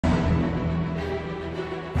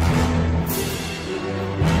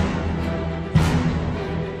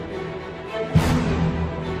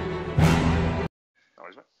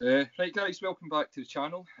Right guys, welcome back to the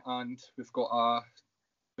channel, and we've got a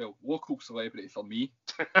local celebrity for me.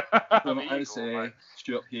 It is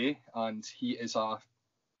Stuart Hay, and he is a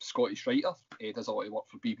Scottish writer. He does a lot of work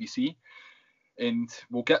for BBC, and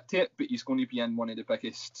we'll get to it, but he's going to be in one of the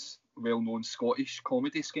biggest well-known Scottish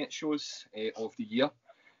comedy sketch shows of the year,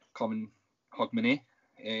 coming Hogmanay.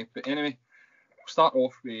 But anyway, we'll start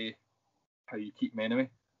off with how you keep me anyway.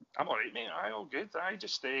 I'm alright, mate. All good. I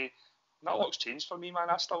just not a lot's changed for me,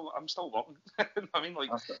 man. I'm still working. I mean,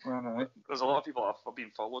 like, there's a lot of people I've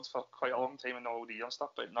been followed for quite a long time and all the year and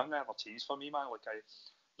stuff, but none ever changed for me, man. Like, I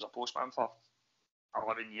was a postman for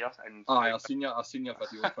 11 years, and I've seen your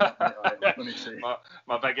video for it, mate. I was going to say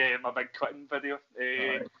my big quitting video,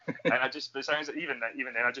 and I just, it sounds like even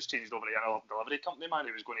then I just changed over to another delivery company, man.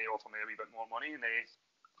 Who was going to offer me a wee bit more money, and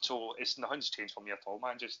so it's nothing's changed for me at all,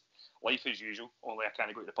 man. Just life as usual. Only I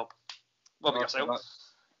can't go to the pub. What about yourself?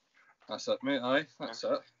 That's it, mate. Aye, that's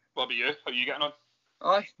it. What about you? How are you getting on?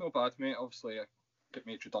 Aye, no bad, mate. Obviously, I got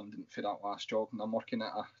made redundant for that last job, and I'm working at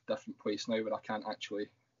a different place now where I can't actually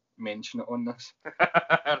mention it on this. So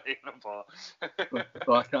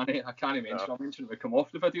I can't mention it. I'll mention it when we come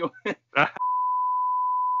off the video.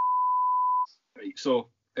 Right,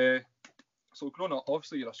 so growing up,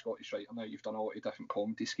 obviously you're a Scottish writer now. You've done a lot of different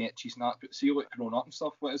comedy sketches and that. But see, like growing up and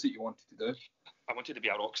stuff, what is it you wanted to do? I wanted to be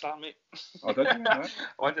a rock star, mate. Oh, did you? I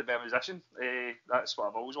wanted to be a musician. That's what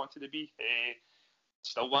I've always wanted to be.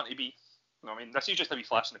 Still want to be. You know what I mean, this is just a wee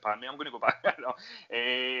flash in the pan, mate. I'm going to go back.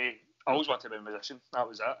 I always wanted to be a musician. That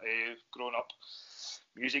was it. Growing up,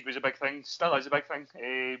 music was a big thing. Still is a big thing.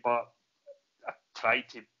 But I tried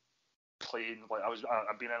to play in, like,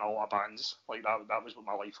 I've been in a lot of bands. Like that was what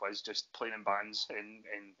my life was, just playing in bands and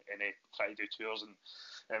trying to do tours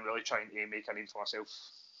and really trying to make a name for myself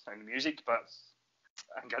in music. But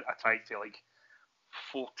I tried for like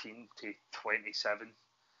 14 to 27.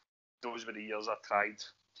 Those were the years I tried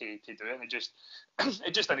to do it, and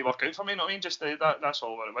it just didn't work out for me. You know what I mean? Just that's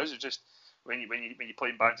all what it was. It's just when you play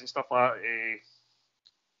in bands and stuff like that,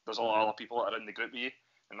 there's a lot of other people that are in the group with you,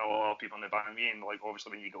 and a lot of people in the band with you, and like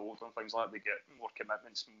obviously when you get older and things like that, they get more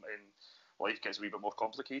commitments and life gets a wee bit more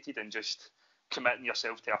complicated, and just committing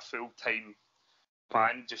yourself to a full-time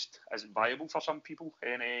band just isn't viable for some people,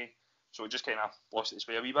 and so it just kind of lost its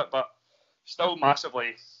way a wee bit, but still a massive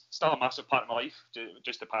part of my life.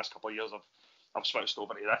 Just the past couple of years I've switched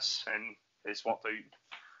over to this, and it's worked out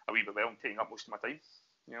a wee bit well, and taking up most of my time,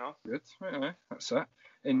 you know. Good, right, that's it.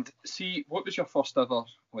 And see, what was your first ever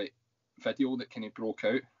like video that kind of broke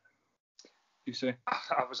out? You say?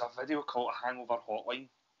 It was a video called A Hangover Hotline.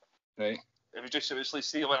 Right. It was like,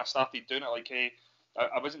 see, when I started doing it, like,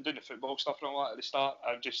 I wasn't doing the football stuff and all that at the start.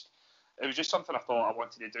 It was just something I thought I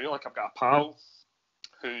wanted to do. Like, I've got a pal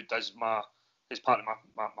who does is part of my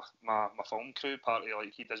film crew,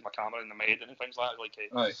 like, he does my camera and my editing and things like that.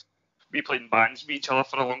 Like, we played in bands with each other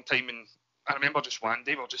for a long time, and I remember just one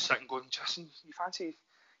day we were just sitting going, Justin,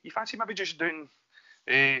 you fancy maybe just doing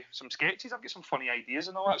some sketches? I've got some funny ideas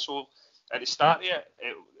and all that. So at the start of it,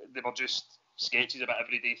 they were just sketches about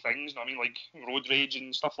everyday things, you know what I mean, like road rage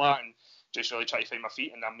and stuff like that, and just really try to find my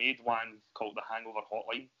feet. And I made one called The Hangover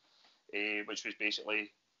Hotline, which was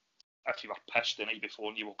basically, if you were pissed the night before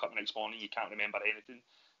and you woke up the next morning, you can't remember anything,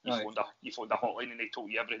 you phoned a hotline and they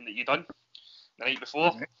told you everything that you'd done the night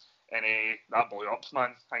before. And that blew up,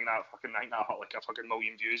 man. I think that had like a fucking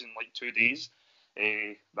million views in like 2 days.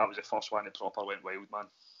 That was the first one that proper went wild, man.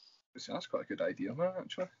 That's quite a good idea, man,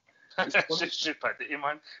 actually. It's just stupidity,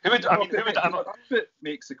 man. Who would ever? That's what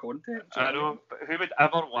makes the content. I know, but who would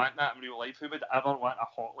ever want that in real life? Who would ever want a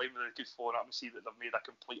hotline where they could phone up and see that they've made a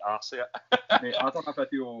complete arse of it? Mate, I done a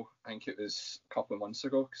video, I think it was a couple of months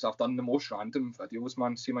ago, because I've done the most random videos,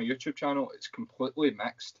 man. See my YouTube channel, it's completely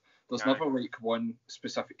mixed. There's never like one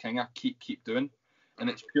specific thing I keep doing, and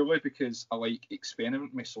it's purely because I like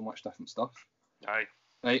experimenting with so much different stuff. Aye.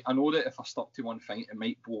 Right, I know that if I stuck to one thing, it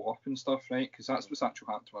might blow up and stuff, right? Because that's what's actually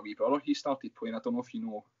happened to my wee brother. He started playing, I don't know if you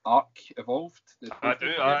know, Ark Evolved. I do,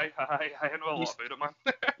 aye. I know a lot about it, man.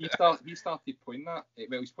 he started playing that.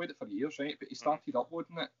 Well, he's played it for years, right? But he started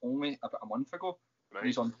uploading it only about a month ago. Right.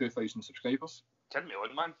 He's on 2,000 subscribers. Kidding me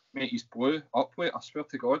on, man. Mate, he's blew up with it, I swear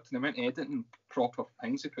to God. The amount of editing proper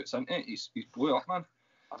things he puts into it, he's blew up, man.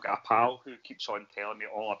 I've got a pal who keeps on telling me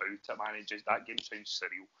all about it, man. That game sounds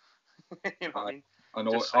surreal. You know what I mean? I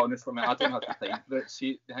know, honestly, mate, I don't have the time for it.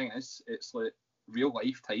 See, the thing is, it's like real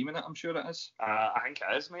life time in it, I'm sure it is. I think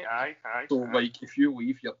it is, mate, aye. So, like, if you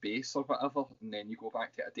leave your base or whatever, and then you go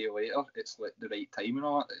back to it a day later, it's like the right time and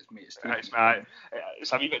all that.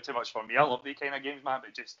 It's a wee bit too much for me. I love these kind of games, man,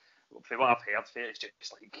 but just, for what I've heard, it's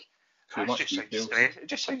just like, too much details. It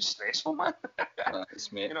just sounds stressful, man.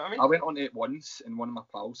 It's mate. You know what I mean? I went on it once, and one of my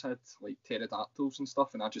pals had like pterodactyls and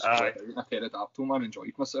stuff, and I just flew out in a pterodactyl, man,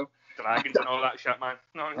 enjoyed myself. Dragons and all that shit, man.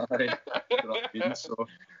 No. So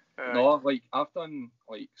no, like I've done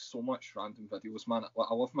like so much random videos, man. Like,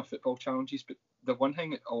 I love my football challenges, but the one thing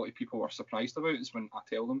that a lot of people are surprised about is when I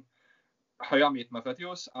tell them how I made my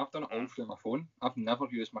videos. I've done it all through my phone. I've never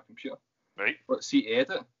used my computer. Right. But see,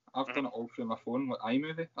 edit, I've done it all through my phone with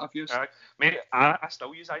iMovie. I've used. Mate, I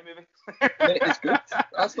still use iMovie. Mate, it's good.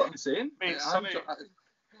 That's what I'm saying. Mate, I enjoy it,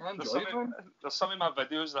 man. There's some of my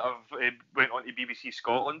videos that I've went on to BBC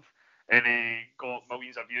Scotland and got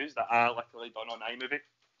millions of views that I literally done on iMovie.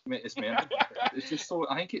 Mate, it's mental. It's just so.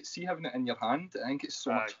 I think it's having it in your hand. I think it's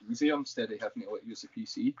so much easier instead of having to use the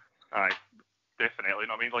PC. Aye, definitely.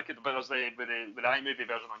 No, I mean, like, but there's with the iMovie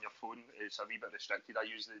version on your phone, it's a wee bit restricted. I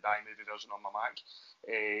use the iMovie version on my Mac,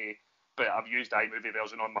 but I've used the iMovie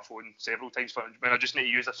version on my phone several times when I just need to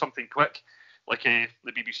use something quick. Like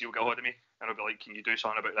the BBC will get hold of me and I'll be like, "Can you do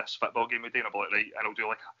something about this football game today?" And I'll be like, "Right," and I'll do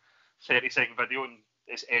like a 30-second video and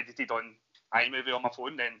it's edited on iMovie on my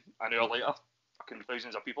phone. Then an hour later, fucking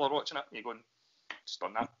thousands of people are watching it. And you're going, "Just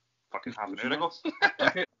done that fucking half an hour ago."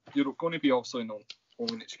 Okay, you're going to be also in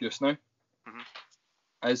only an excuse now. Mm-hmm.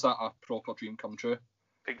 Is that a proper dream come true?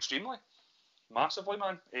 Extremely, massively,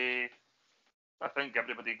 man. I think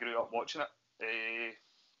everybody grew up watching it.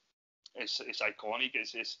 It's iconic.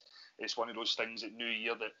 It's one of those things at New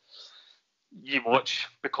Year that you watch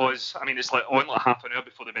because I mean it's like on like half an hour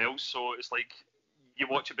before the bells, so it's like you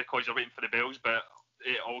watch it because you're waiting for the bells, but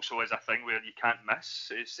it also is a thing where you can't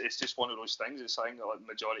miss. It's just one of those things. It's something that like the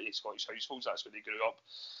majority of Scottish households, that's what they grew up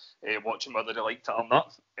watching, whether they liked it or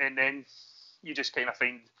not. And then you just kind of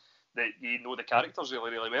find that you know the characters really,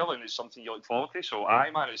 really well, and it's something you look forward to. So aye,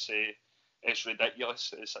 man, it's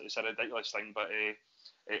ridiculous. It's a ridiculous thing, but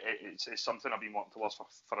it's something I've been wanting towards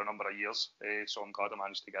for a number of years. So I'm glad I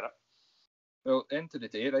managed to get it. Well, at the end of the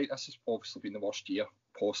day, right, this has obviously been the worst year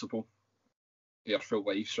possible. Our full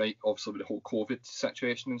lives, right? Obviously with the whole COVID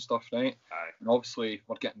situation and stuff, right? Aye. And obviously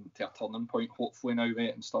we're getting to a turning point, hopefully now,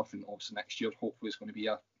 right, and stuff. And obviously next year, hopefully, is going to be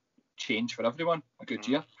a change for everyone, a good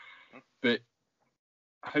year. But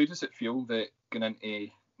how does it feel that going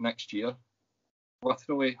into next year,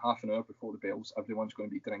 literally half an hour before the bells, everyone's going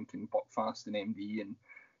to be drinking Buckfast and MD and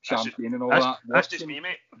champagne and all that? That's just me,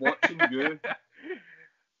 mate. Watching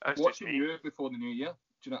you before the new year.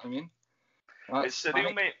 Do you know what I mean? It's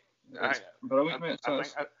surreal, mate. It's brilliant, mate. I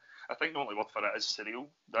think the only word for it is surreal.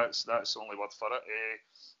 That's the only word for it.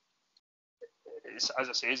 It's, as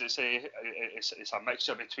I say, it's a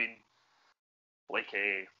mixture between like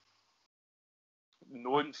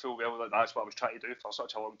knowing full well that that's what I was trying to do for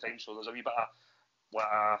such a long time. So there's a wee bit of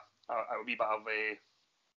I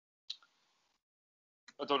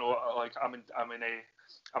don't know, like I'm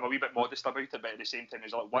a wee bit modest about it, but at the same time,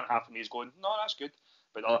 there's like one half of me is going, no, that's good,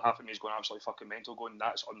 but the other half of me is going absolutely fucking mental, going,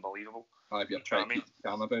 that's unbelievable. I've been trying to keep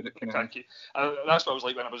calm about it. Thank you. That's what I was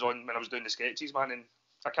like when I was doing the sketches, man, and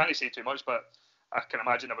I can't say too much, but I can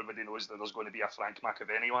imagine everybody knows that there's going to be a Frank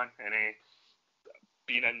McAvenny one, and I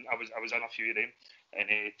was in a few of them, and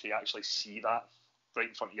to actually see that right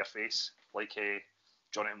in front of your face, like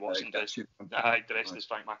Johnny Watson dressed as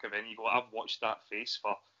Frank McAvenny, you go, I've watched that face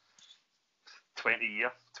for 20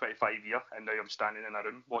 years, 25 years, and now I'm standing in a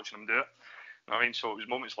room watching him do it. You know what I mean? So it was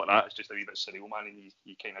moments like that, it's just a wee bit surreal, man, and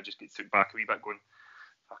you kind of just get took back a wee bit going,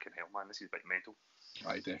 fucking hell, man, this is a bit mental.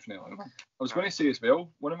 Aye, definitely, man. I was going to say as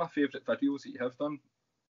well, one of my favourite videos that you have done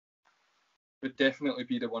would definitely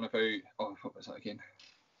be the one about, what was that again?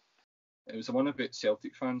 It was the one about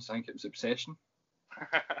Celtic fans. I think it was Obsession.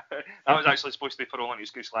 That was actually supposed to be for All an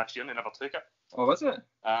Excuse last year, and they never took it. Oh, was it?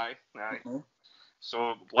 Aye. Mm-hmm.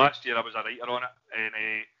 So last year I was a writer on it, and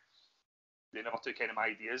they never took any of my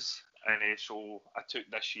ideas, and so I took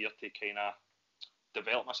this year to kind of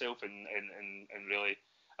develop myself and really,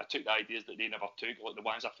 I took the ideas that they never took, like the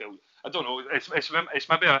ones I felt, I don't know, it's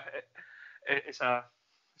maybe a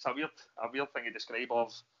weird thing to describe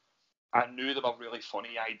of, I knew they were really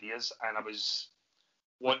funny ideas, and I was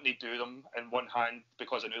wanting to do them in one hand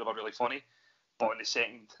because I knew they were really funny, but on the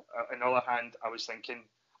other hand, I was thinking,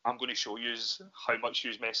 I'm going to show you how much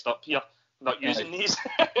you've messed up here, not using these.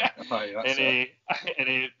 We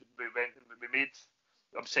made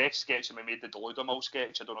the Obsessed sketch, and we made the Delude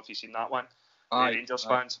sketch. I don't know if you've seen that one. Rangers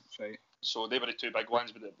fans. Right. So they were the two big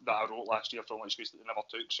ones that I wrote last year for All an Excuse that they never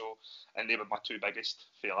took. So, and they were my two biggest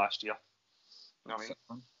for last year. You know what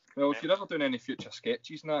I mean? Well, if you're ever doing any future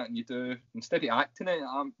sketches and that, and you do, instead of acting it,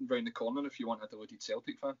 I'm round the corner if you want a deluded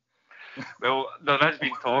Celtic fan. Well, there has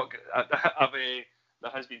been talk.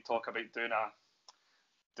 There has been talk about doing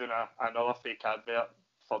doing another fake advert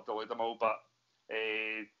for Delay Them All, but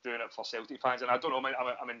doing it for Celtic fans. And I don't know,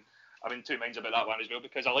 I'm in two minds about that one as well,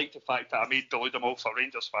 because I like the fact that I made Delay Them All for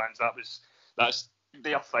Rangers fans. That's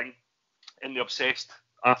their thing, and the obsessed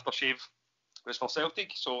aftershave was for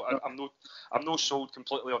Celtic. So I'm not sold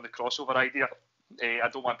completely on the crossover idea. I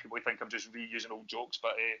don't want people to think I'm just reusing old jokes,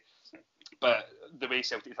 but the way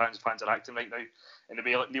Celtic fans are acting right now, and the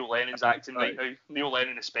way like Neil Lennon's acting right now, Neil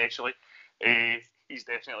Lennon especially, he's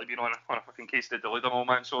definitely been on a fucking case to Delay Them All,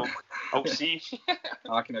 man. So I'll see.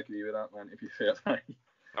 I can agree with that, man. To be fair,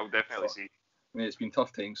 I'll definitely see. I mean, it's been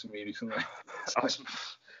tough times for me recently.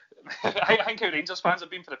 I think how Rangers fans have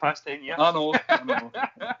been for the past 10 years. I know.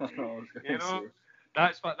 You know,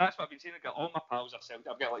 that's what I've been saying. I've got all my pals are Celtic.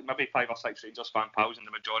 I've got like maybe 5 or 6 Rangers fan pals, and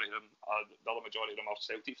the other majority of them are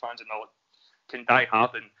Celtic fans, and they can die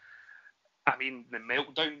hard. And I mean, the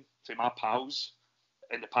meltdown for my pals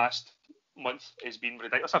in the past month has been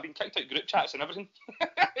ridiculous. I've been kicked out group chats and everything.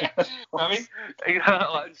 I mean,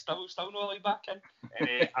 and still not like back in.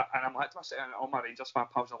 And I'm like to myself, and all my Rangers fan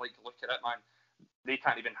pals are like, look at it, man. They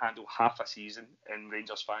can't even handle half a season, and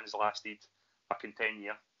Rangers fans lasted fucking 10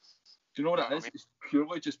 years. Do you know what it is? It's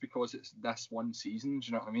purely just because it's this one season. Do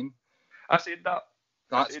you know what I mean? I said that.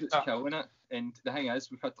 That's what's killing it. And the thing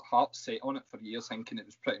is, we've had the heart set on it for years, thinking it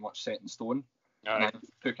was pretty much set in stone. And I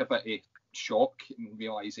took a bit of shock and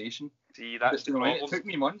realisation. See, that's the problem. It took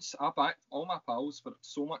me months. I backed all my pals for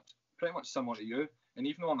pretty much similar to you. And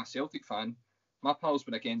even though I'm a Celtic fan, my pals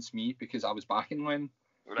were against me because I was backing Len.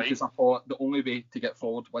 Right. Because I thought the only way to get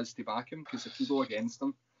forward was to back him. Because if you go against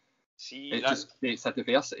him, it just creates a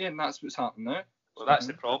diversity, and that's what's happening now. Well, that's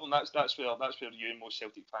the problem. That's where you and most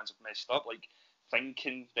Celtic fans have messed up. Like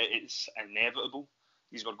thinking that it's inevitable.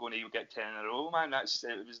 These were going to get 10 in a row, man. It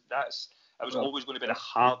was always going to be the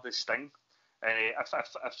hardest thing. And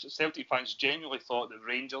if Celtic fans genuinely thought that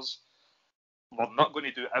Rangers were not going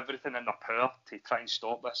to do everything in their power to try and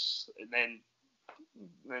stop this, then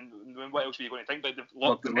what else were you going to think? But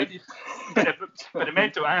the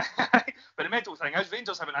mental thing is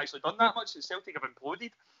Rangers haven't actually done that much. Celtic have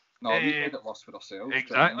imploded. No, we made it worse for ourselves.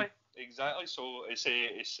 Exactly. So it's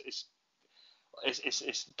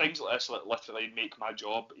things like this that literally make my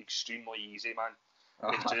job extremely easy, man.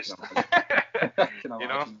 It's just you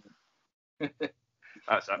know.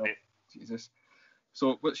 That's it, mate. Jesus.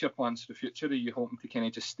 So, what's your plans for the future? Are you hoping to kind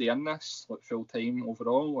of just stay in this, like full time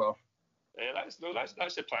overall, or? That's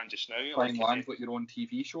the plan just now. Try and land with your own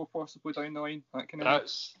TV show possibly down the line, that kind of.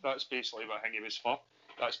 That's basically what Hingy was for.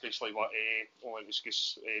 That's basically what Only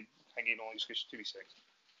Excuse Hingy and Only Excuse 2 seconds.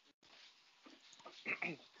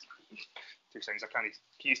 2 seconds. I can't.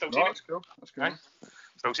 Can you still see me? That's cool. That's cool. Aye?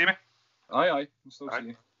 Still see me? Aye. I can still see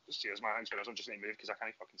you. Cheers, man. Thanks, I'm just going to move because I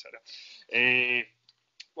can't fucking sit there.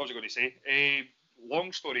 What was I going to say?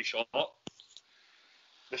 Long story short,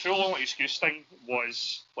 the full Only Excuse thing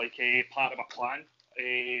was like a part of my plan.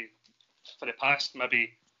 For the past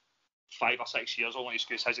maybe 5 or 6 years, Only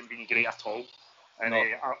Excuse hasn't been great at all. And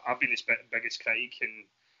I've been his biggest critic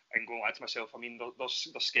and going back to myself, I mean,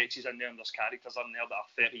 there's sketches in there and there's characters in there that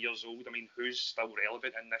are 30 years old. I mean, who's still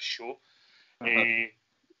relevant in this show?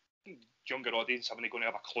 Younger audience haven't going to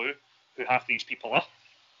have a clue who half these people are.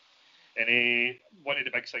 And one of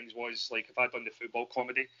the big things was, like, if I'd done the football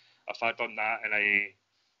comedy, if I'd done that and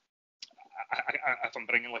if I'm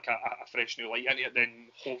bringing like a fresh new light into it,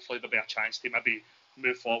 then hopefully there'll be a chance to maybe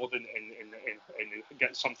move forward and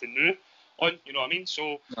get something new on, you know what I mean?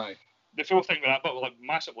 So the full thing with that, but like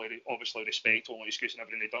massively, obviously respect Only Excuse and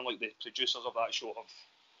everything they've done. Like the producers of that show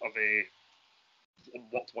have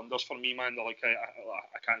worked wonders for me, man. They're like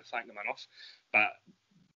I can't thank them enough. But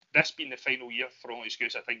this being the final year for Only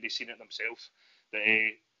Excuse, I think they've seen it themselves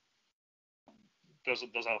that there's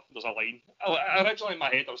a line. Originally in my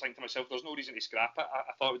head, I was thinking to myself, there's no reason to scrap it.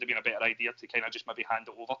 I thought it would have been a better idea to kind of just maybe hand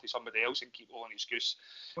it over to somebody else and keep Only Excuse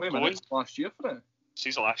going. Wait a minute, it's last year for it?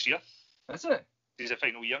 This the last year. Is it? This is the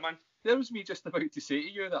final year, man. There was me just about to say to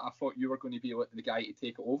you that I thought you were going to be the guy to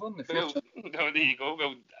take it over in the future. Well, no, there you go.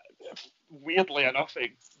 Well, weirdly enough,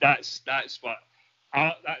 that's what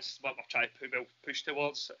we're trying to push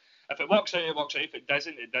towards. If it works out, it works out. If it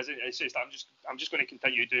doesn't, it doesn't. It's just I'm just going to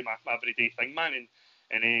continue to do my everyday thing, man.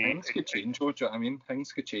 And things could change, though. Do you know what I mean?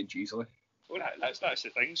 Things could change easily. Well, that's the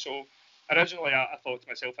thing. So originally, I thought to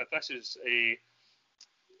myself, if this is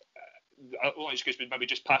Only Excuse would maybe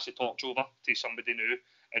just pass the torch over to somebody new,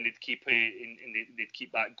 and they'd keep they'd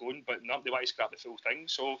keep that going. But no, they want to scrap the full thing.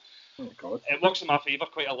 So it works in my favour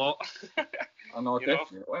quite a lot. I know,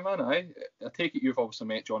 definitely, man. I take it you've obviously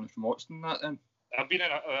met Jonathan Watson that then. I've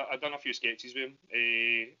done a few sketches with him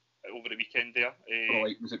over the weekend there.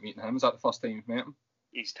 Was it meeting him? Was that the first time you've met him?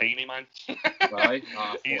 he's tiny, man. Right.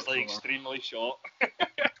 He's like extremely short. I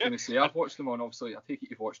was going to say, I've watched them on, obviously, I take it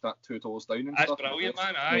you've watched that Two Doors Down and That's stuff. That's brilliant,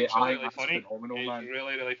 man. Mate, It's really, really that's funny. Phenomenal, it's man.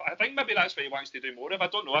 really, really funny. I think maybe that's what he wants to do more of. I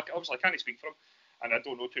don't know. Obviously, I can't speak for him, and I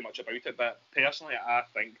don't know too much about it, but personally, I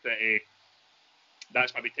think that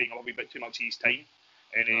that's maybe taking a little bit too much of his time,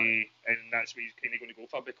 and that's what he's kind of going to go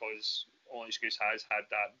for, because All Excuse has had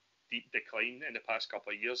that deep decline in the past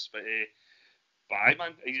couple of years. But aye,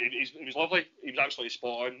 man, he was lovely. He was absolutely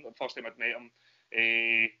spot on. The first time I'd met him,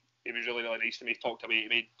 he was really, really nice to me. Talked about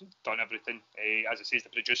him, he'd done everything. As it says, the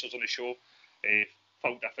producers on the show,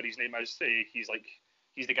 Phil Differ, his name is. He's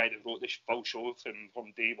the guy that wrote the full show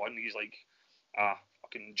from day one. He's like a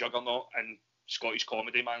fucking juggernaut and Scottish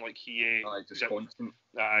comedy, man. Like just constant.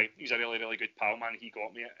 He's a really, really good pal, man. He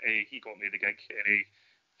got me the gig, and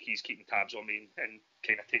he's keeping tabs on me and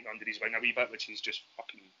kind of taking under his wing a wee bit, which is just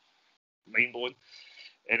fucking mind blowing.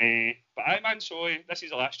 And but aye, man. So this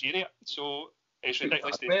is the last year of it. So it's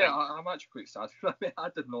ridiculous. I'm actually quite sad for that. I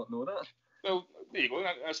did not know that. Well, there you go.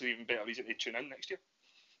 That's an even better reason to tune in next year.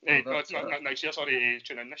 Not next year. Sorry,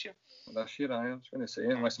 tune in this year. This year, I was going to say,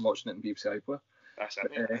 unless I'm watching it in BBC iPlayer. That's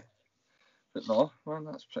it. But no, man,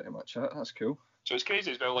 that's pretty much it. That's cool. So it's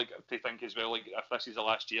crazy as well, like, to think as well, like, if this is the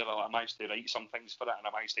last year, I managed to write some things for it and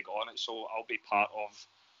I managed to get on it, so I'll be part of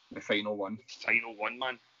the final one. Final one,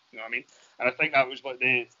 man. You know what I mean? And I think that was like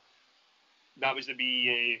the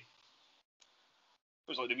wee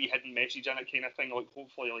hidden message in it kind of thing, like,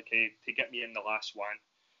 hopefully, like, to get me in the last one,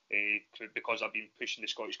 because I've been pushing the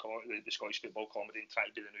Scottish football comedy and trying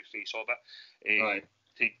to be the new face of it.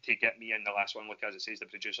 To get me in the last one, like, as it says, the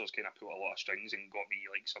producers kind of pulled a lot of strings and got me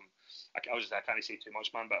like some. I can't say too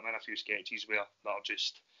much, man, but I'm in a few sketches that are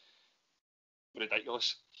just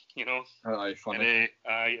ridiculous, you know. Funny.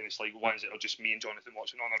 And it's like ones that are just me and Jonathan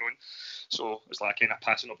watching on our own. So it's like kind of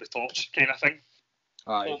passing up the torch kind of thing.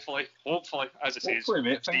 Hopefully, as it says. Hopefully,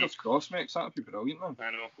 mate. Fingers crossed, mate. That'd be brilliant, man.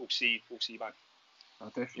 I know. We'll see, man.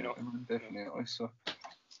 Definitely, man. Definitely. So,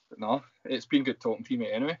 but no, it's been good talking to you,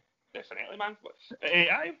 mate. Anyway. Definitely, man. What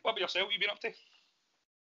about yourself? What you been up to?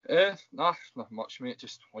 Not much, mate.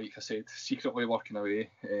 Just like I said, secretly working away.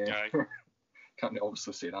 Can't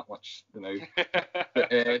obviously say that much now.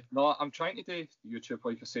 But no, I'm trying to do YouTube,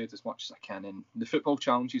 like I said, as much as I can. And the football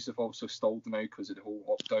challenges have also stalled now because of the whole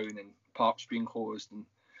lockdown and parks being closed. And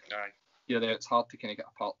it's hard to kind of get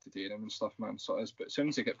a part to do them and stuff, man. So it is. But as soon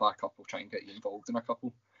as I get back up, I'll try and get you involved in a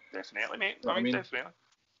couple. Definitely, mate. I mean, definitely.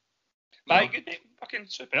 Good, mate. Fucking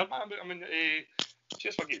superb, man. I mean,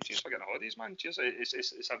 cheers for getting the holidays, man. Cheers.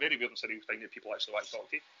 It's a very weird and surreal thing that people actually like to talk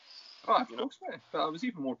to you. Of course, mate. But I was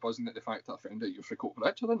even more buzzing at the fact that I found out you're from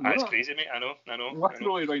Coatbridge. I didn't know That's crazy, mate. I know.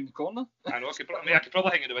 Literally around the corner. I know. I could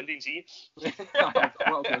probably hang in the window and see you. What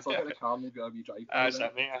I'll do is I'll get a car and maybe I'll be driving. That's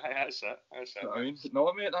it, mate. That's it. I mean,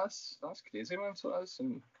 no, mate, that's crazy, man. So it is.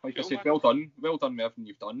 And like I said, well done with everything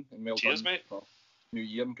you've done, and well cheers, done mate. For New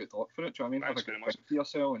Year and good luck for it. Do you know what I mean? Thanks have a good much for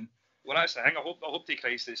yourself and. Well, that's the thing. I hope to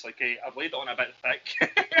Christ it's like I've laid it on a bit thick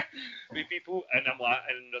with people, and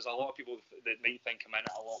there's a lot of people that might think I'm in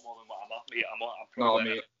it a lot more than what I'm up. Mate, I'm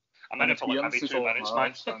probably I'm in it for like maybe 2 minutes,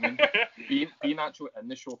 man. I mean, being actually in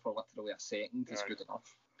the show for literally a second is good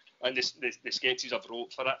enough. And the sketches I've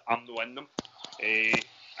wrote for it, I'm not in them, and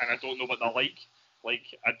I don't know what they're like.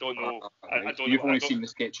 Like I don't know. You've only seen the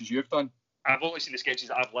sketches you've done. I've only seen the sketches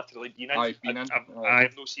that I've literally been in. I've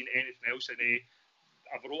not seen anything else, and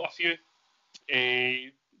I've wrote a few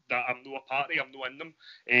that I'm not a part of, I'm not in them,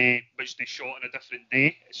 which they shot on a different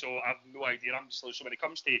day, so I've no idea. So when it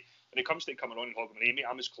comes to coming on and hogging my name,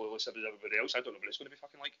 I'm as clueless as everybody else. I don't know what it's going to be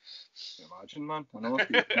fucking like. Imagine, man. I know.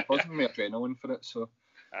 You're buzzing me adrenaline for it, so.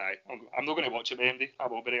 Aye, I'm not going to watch it, Andy. I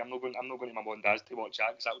will be. I'm not going to my mum and dad's to watch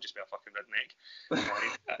that because that would just be a fucking redneck.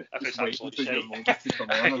 If it's absolutely shite,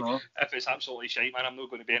 if it's absolutely shite, man, I'm not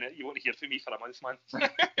going to be in it. You won't hear from me for a month, man.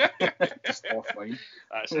 Just offline.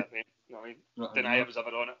 That's it, mate. You know what I mean? Deny I was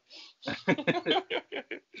ever on it.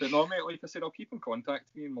 But no, mate, like I said, I'll keep in contact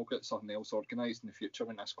with you and we'll get something else organised in the future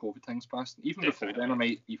when this COVID thing's passed. Even before then, I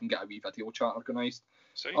might even get a wee video chat organised.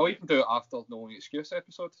 I'll even do it after the No Excuse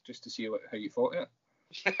episode just to see how you thought of it.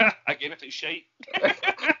 Again, if it's shite.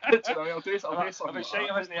 I'll do something. If it's shite,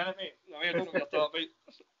 I wasn't in it, mate. No, I don't know what you're talking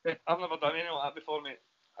about. I've never done anything like that before, mate.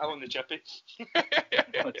 I'm on the chippy.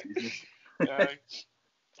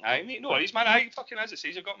 Aye, mate, no worries, man. Aye, fucking as it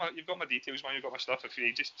says, you've got my details, man. You've got my stuff. If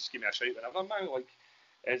you just give me a shout whenever, man. Like,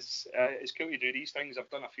 it's cool to do these things. I've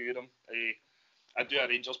done a few of them. I do a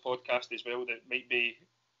Rangers podcast as well that might be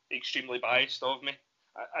extremely biased of me.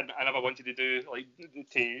 I never wanted to do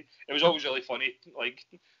it was always really funny, like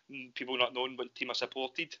people not knowing what team I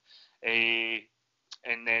supported, and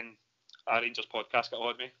then our Rangers podcast got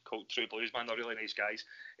on me called True Blues, man. They're really nice guys.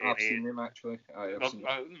 I've seen them actually. I've seen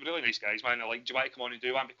them. Really nice guys, man. They're like, do you want to come on and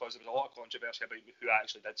do one? Because there was a lot of controversy about who I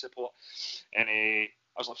actually did support. And I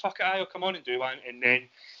was like, fuck it, I'll come on and do one. And then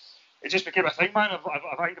it just became a thing, man. I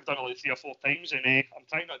think I've done it like 3 or 4 times, and I'm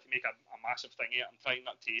trying not to make a massive thing of it. I'm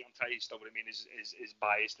trying to still remain as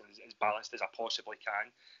biased and as balanced as I possibly can.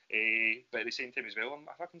 But at the same time as well,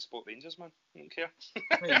 I fucking support Rangers, man. I don't care.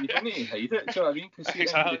 Mate, you don't need to hide it, do you know what I mean? Because at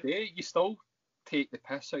the end of the day, you still take the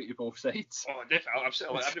piss out of both sides. Oh, definitely,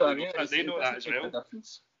 absolutely. Everybody knows that. They know that as well.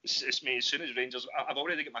 It's me, as soon as Rangers, I've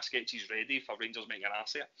already got my sketches ready for Rangers making an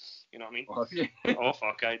ass of it. You know what I mean? Oh, have you? Oh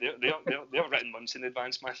fuck, they're written months in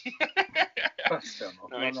advance, man. That's fair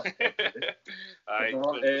enough.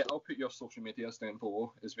 No, I'll put your social medias down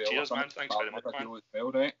below as well. Cheers, man. Thanks very much, man. As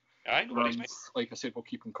well, right? Aye, no worries, mate. Like I said, we'll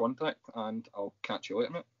keep in contact, and I'll catch you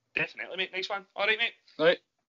later, mate. Definitely, mate. Nice one. All right, mate. Right.